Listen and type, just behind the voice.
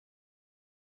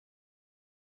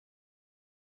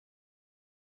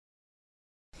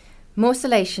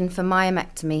Morcellation for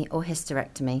myomectomy or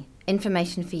hysterectomy.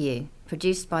 Information for you.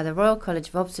 Produced by the Royal College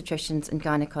of Obstetricians and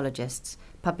Gynecologists.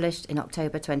 Published in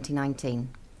October 2019.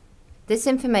 This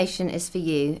information is for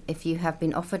you if you have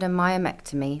been offered a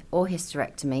myomectomy or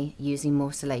hysterectomy using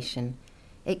morcellation.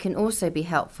 It can also be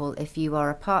helpful if you are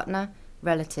a partner,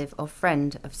 relative or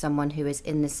friend of someone who is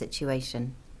in this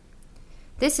situation.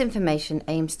 This information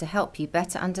aims to help you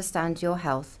better understand your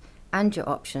health and your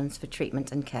options for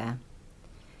treatment and care.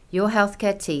 Your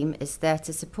healthcare team is there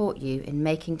to support you in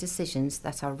making decisions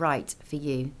that are right for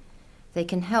you. They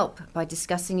can help by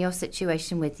discussing your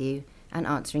situation with you and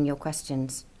answering your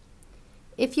questions.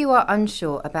 If you are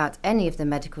unsure about any of the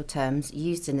medical terms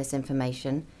used in this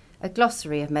information, a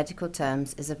glossary of medical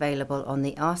terms is available on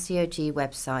the RCOG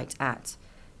website at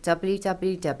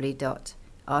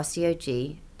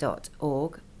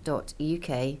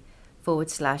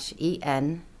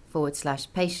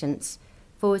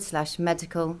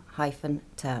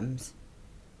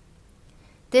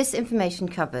This information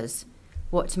covers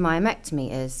what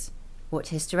myomectomy is, what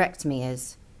hysterectomy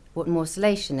is, what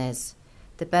morcellation is,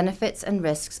 the benefits and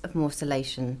risks of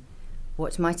morcellation,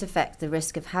 what might affect the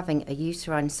risk of having a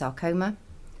uterine sarcoma,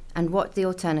 and what the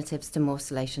alternatives to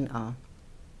morcellation are.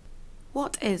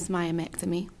 What is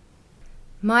myomectomy?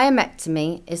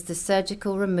 Myomectomy is the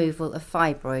surgical removal of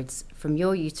fibroids from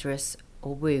your uterus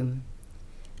or womb.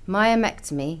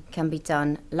 Myomectomy can be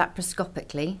done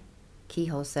laparoscopically,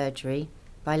 keyhole surgery,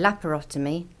 by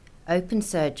laparotomy, open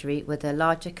surgery with a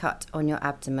larger cut on your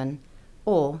abdomen,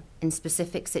 or, in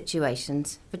specific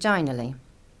situations, vaginally.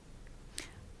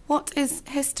 What is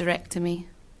hysterectomy?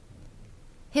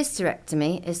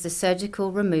 Hysterectomy is the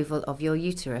surgical removal of your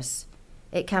uterus.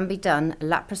 It can be done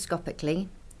laparoscopically,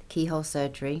 keyhole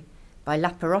surgery, by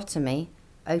laparotomy,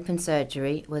 open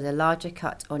surgery with a larger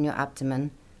cut on your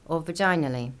abdomen, or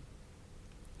vaginally.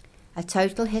 A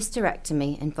total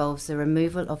hysterectomy involves the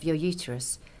removal of your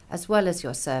uterus as well as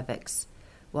your cervix,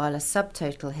 while a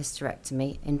subtotal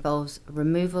hysterectomy involves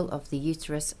removal of the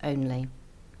uterus only.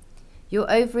 Your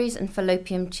ovaries and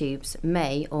fallopian tubes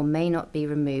may or may not be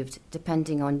removed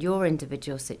depending on your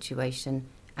individual situation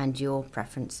and your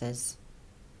preferences.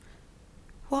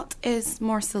 What is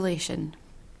morcellation?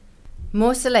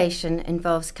 Morcellation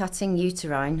involves cutting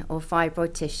uterine or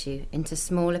fibroid tissue into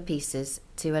smaller pieces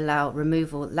to allow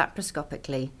removal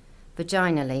laparoscopically,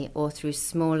 vaginally, or through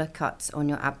smaller cuts on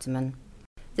your abdomen.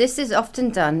 This is often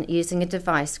done using a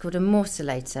device called a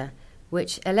morcellator,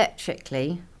 which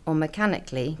electrically or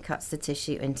mechanically cuts the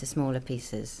tissue into smaller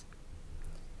pieces.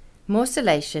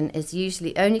 Morcellation is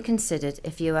usually only considered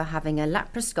if you are having a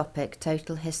laparoscopic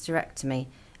total hysterectomy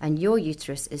and your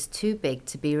uterus is too big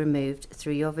to be removed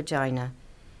through your vagina,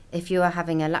 if you are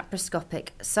having a laparoscopic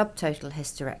subtotal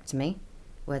hysterectomy,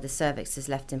 where the cervix is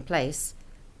left in place,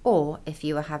 or if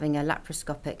you are having a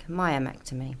laparoscopic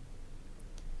myomectomy.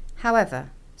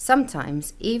 However,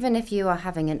 sometimes, even if you are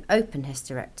having an open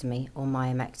hysterectomy or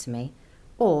myomectomy,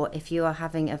 or if you are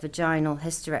having a vaginal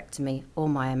hysterectomy or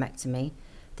myomectomy,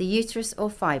 the uterus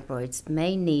or fibroids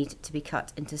may need to be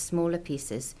cut into smaller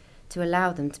pieces to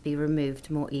allow them to be removed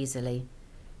more easily.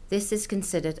 This is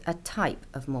considered a type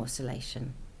of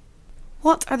morcellation.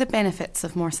 What are the benefits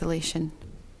of morcellation?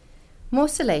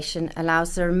 Morcellation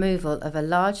allows the removal of a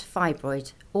large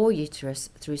fibroid or uterus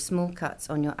through small cuts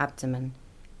on your abdomen,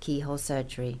 keyhole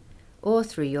surgery, or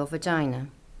through your vagina.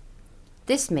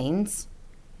 This means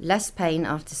less pain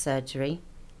after surgery,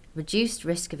 reduced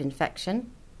risk of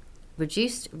infection,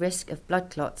 reduced risk of blood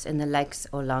clots in the legs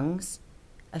or lungs,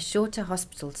 a shorter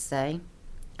hospital stay,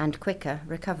 and quicker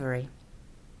recovery.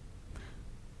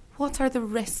 What are the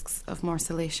risks of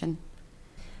morcellation?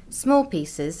 Small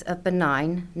pieces of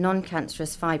benign,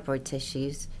 non-cancerous fibroid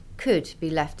tissues could be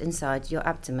left inside your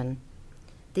abdomen.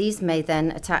 These may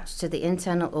then attach to the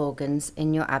internal organs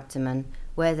in your abdomen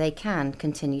where they can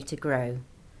continue to grow.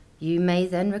 You may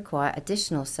then require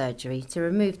additional surgery to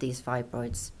remove these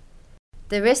fibroids.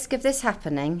 The risk of this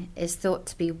happening is thought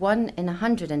to be 1 in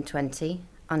 120,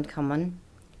 uncommon,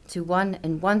 to 1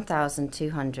 in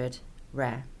 1,200,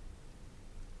 rare.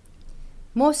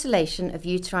 Morcellation of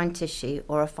uterine tissue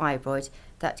or a fibroid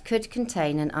that could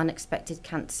contain an unexpected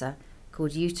cancer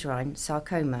called uterine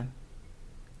sarcoma.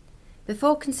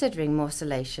 Before considering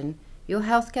morcellation, your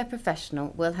healthcare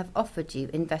professional will have offered you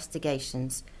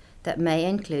investigations that may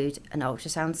include an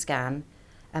ultrasound scan,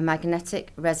 a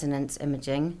magnetic resonance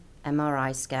imaging,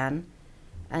 MRI scan,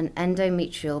 an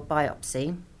endometrial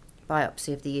biopsy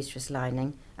of the uterus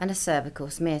lining, and a cervical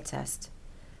smear test.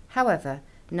 However,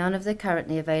 none of the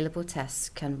currently available tests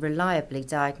can reliably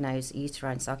diagnose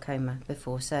uterine sarcoma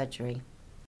before surgery.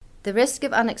 The risk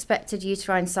of unexpected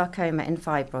uterine sarcoma in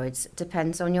fibroids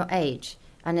depends on your age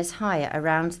and is higher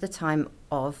around the time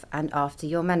of and after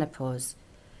your menopause.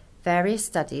 Various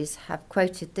studies have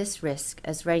quoted this risk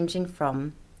as ranging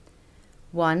from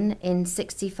 1 in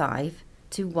 65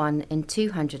 to 1 in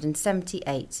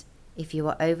 278 if you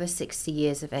are over 60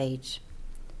 years of age,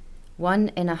 1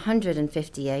 in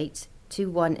 158 to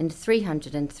 1 in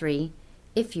 303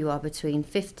 if you are between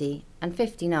 50 and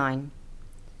 59,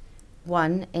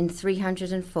 1 in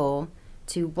 304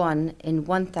 to 1 in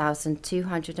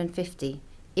 1,250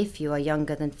 if you are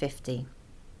younger than 50.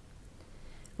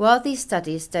 While these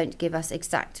studies don't give us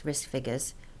exact risk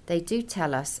figures, they do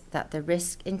tell us that the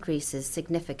risk increases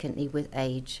significantly with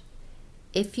age.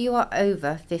 If you are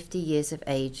over 50 years of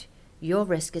age, your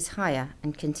risk is higher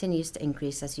and continues to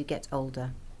increase as you get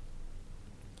older.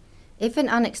 If an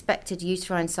unexpected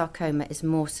uterine sarcoma is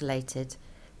morcellated,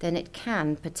 then it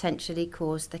can potentially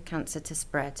cause the cancer to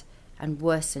spread and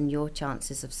worsen your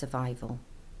chances of survival.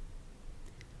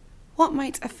 What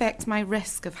might affect my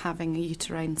risk of having a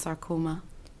uterine sarcoma?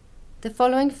 The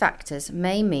following factors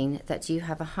may mean that you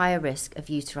have a higher risk of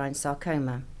uterine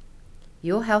sarcoma.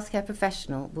 Your healthcare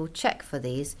professional will check for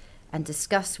these and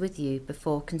discuss with you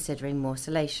before considering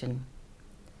morcellation.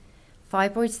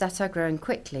 Fibroids that are growing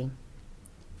quickly.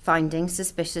 Findings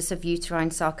suspicious of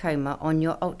uterine sarcoma on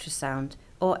your ultrasound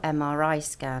or MRI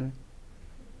scan.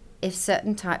 If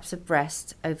certain types of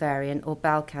breast, ovarian or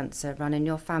bowel cancer run in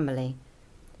your family,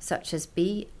 such as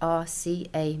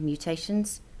BRCA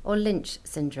mutations or Lynch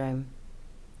syndrome.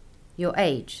 Your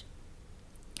age,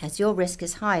 as your risk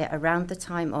is higher around the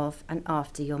time of and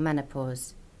after your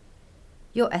menopause.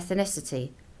 Your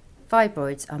ethnicity.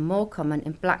 Fibroids are more common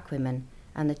in black women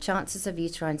and the chances of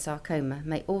uterine sarcoma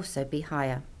may also be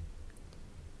higher.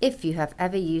 If you have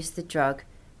ever used the drug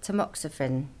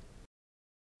tamoxifen.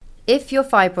 If your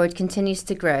fibroid continues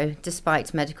to grow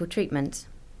despite medical treatment.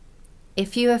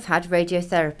 If you have had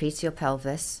radiotherapy to your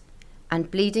pelvis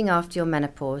and bleeding after your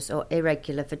menopause or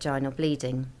irregular vaginal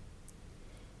bleeding.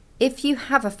 If you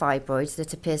have a fibroid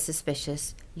that appears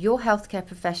suspicious, your healthcare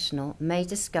professional may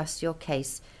discuss your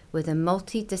case with a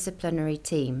multidisciplinary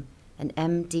team, an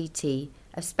MDT,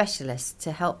 of specialists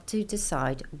to help to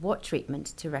decide what treatment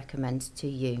to recommend to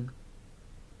you.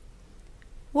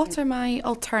 What are my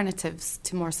alternatives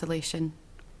to morcellation?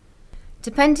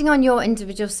 Depending on your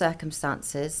individual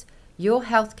circumstances, your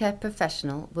healthcare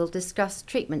professional will discuss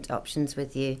treatment options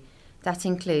with you that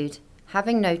include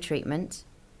having no treatment,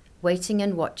 waiting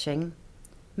and watching,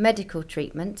 medical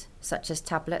treatment such as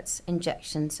tablets,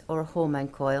 injections or a hormone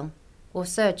coil, or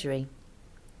surgery.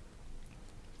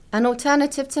 An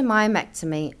alternative to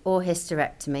myomectomy or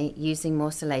hysterectomy using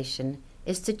morcellation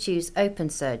is to choose open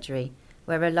surgery,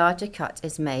 where a larger cut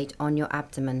is made on your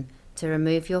abdomen to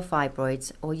remove your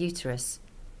fibroids or uterus.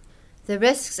 The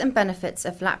risks and benefits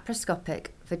of laparoscopic,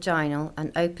 vaginal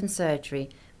and open surgery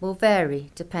will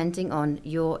vary depending on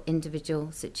your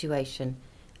individual situation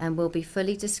and will be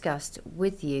fully discussed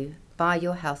with you by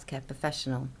your healthcare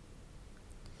professional.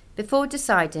 Before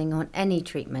deciding on any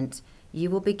treatment, you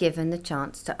will be given the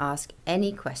chance to ask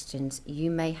any questions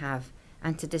you may have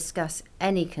and to discuss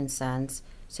any concerns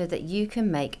so that you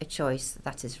can make a choice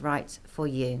that is right for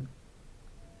you.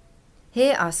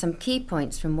 Here are some key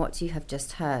points from what you have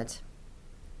just heard.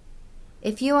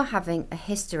 If you are having a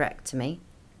hysterectomy,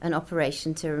 an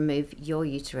operation to remove your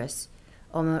uterus,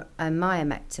 or a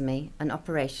myomectomy, an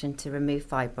operation to remove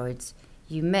fibroids,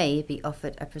 you may be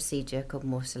offered a procedure called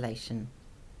morcellation.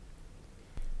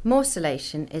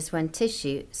 Morcellation is when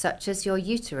tissue, such as your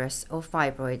uterus or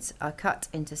fibroids, are cut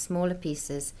into smaller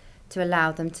pieces to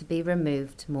allow them to be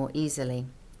removed more easily.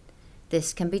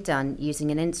 This can be done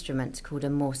using an instrument called a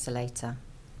morcellator.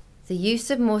 The use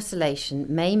of morcellation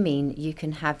may mean you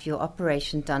can have your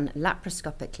operation done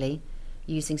laparoscopically,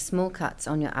 using small cuts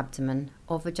on your abdomen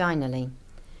or vaginally.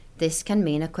 This can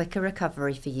mean a quicker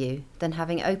recovery for you than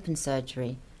having open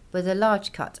surgery with a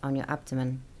large cut on your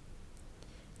abdomen.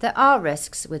 There are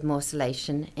risks with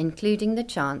morcellation, including the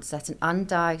chance that an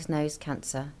undiagnosed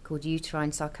cancer called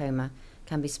uterine sarcoma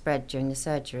can be spread during the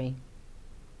surgery.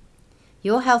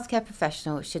 Your healthcare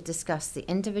professional should discuss the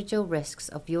individual risks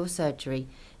of your surgery,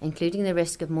 including the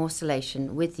risk of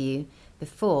morcellation, with you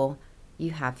before you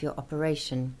have your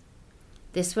operation.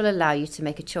 This will allow you to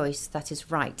make a choice that is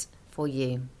right for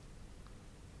you.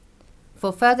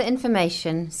 For further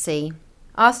information, see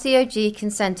RCOG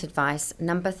Consent Advice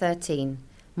Number 13,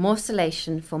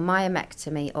 Morcellation for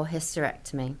Myomectomy or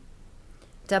Hysterectomy,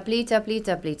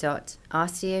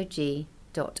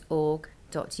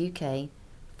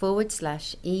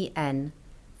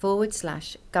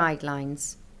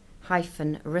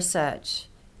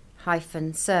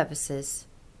 services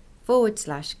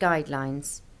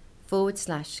 /guidelines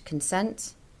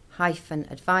 /consent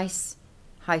 -advice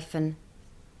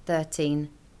 -13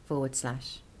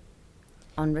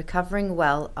 on recovering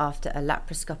well after a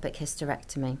laparoscopic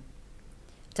hysterectomy.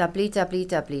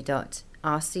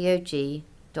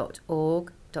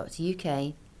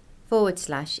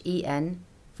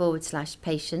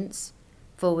 www.rcog.org.uk/en/patients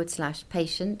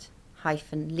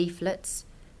 /patient-leaflets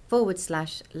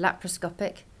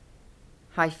 /laparoscopic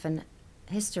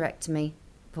hysterectomy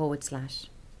 /.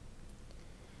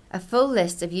 A full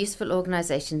list of useful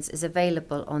organisations is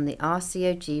available on the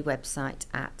RCOG website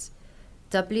at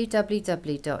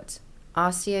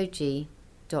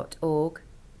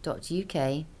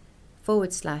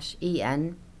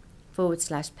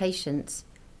www.rcog.org.uk/en/patients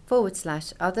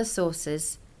 /other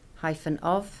sources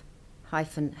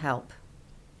 -of-help.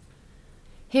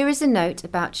 Here is a note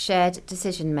about shared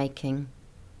decision making.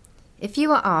 If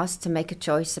you are asked to make a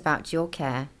choice about your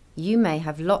care, you may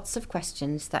have lots of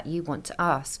questions that you want to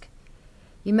ask.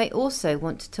 You may also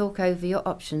want to talk over your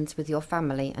options with your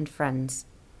family and friends.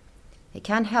 It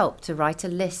can help to write a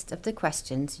list of the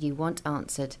questions you want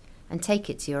answered and take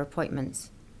it to your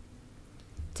appointments.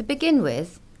 To begin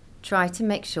with, try to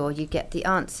make sure you get the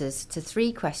answers to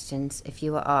 3 questions if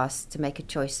you are asked to make a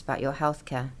choice about your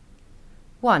healthcare.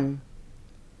 1.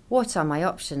 What are my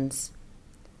options?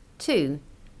 2.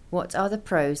 What are the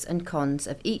pros and cons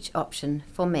of each option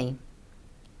for me?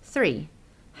 3.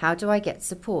 How do I get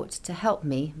support to help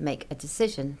me make a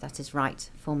decision that is right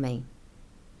for me?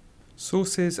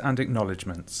 Sources and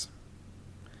acknowledgements.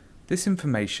 This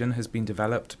information has been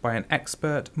developed by an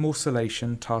expert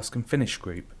morcellation task and finish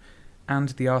group and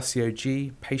the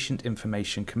RCOG Patient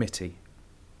Information Committee.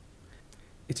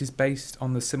 It is based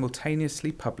on the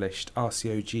simultaneously published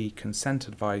RCOG Consent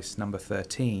Advice No.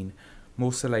 13,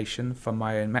 Morcellation for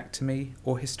myomectomy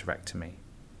or hysterectomy.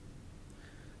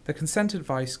 The consent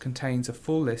advice contains a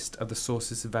full list of the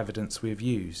sources of evidence we have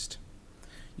used.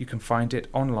 You can find it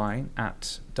online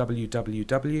at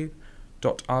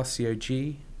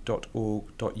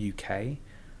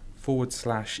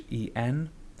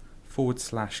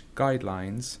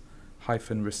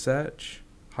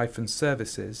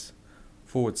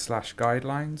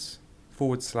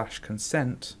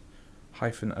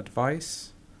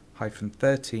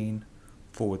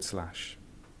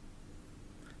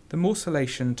The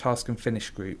Morcellation Task and Finish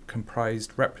Group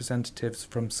comprised representatives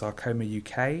from Sarcoma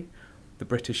UK, the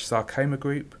British Sarcoma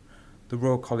Group, the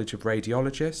Royal College of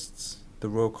Radiologists, the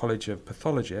Royal College of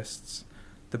Pathologists,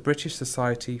 the British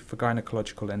Society for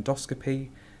Gynecological Endoscopy,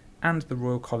 and the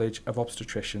Royal College of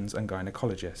Obstetricians and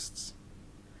Gynecologists.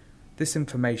 This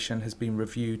information has been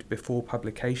reviewed before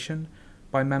publication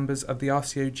by members of the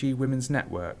RCOG Women's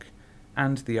Network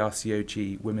and the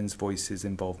RCOG Women's Voices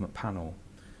Involvement Panel,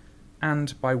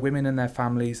 and by women and their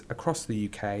families across the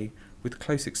UK with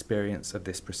close experience of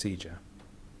this procedure.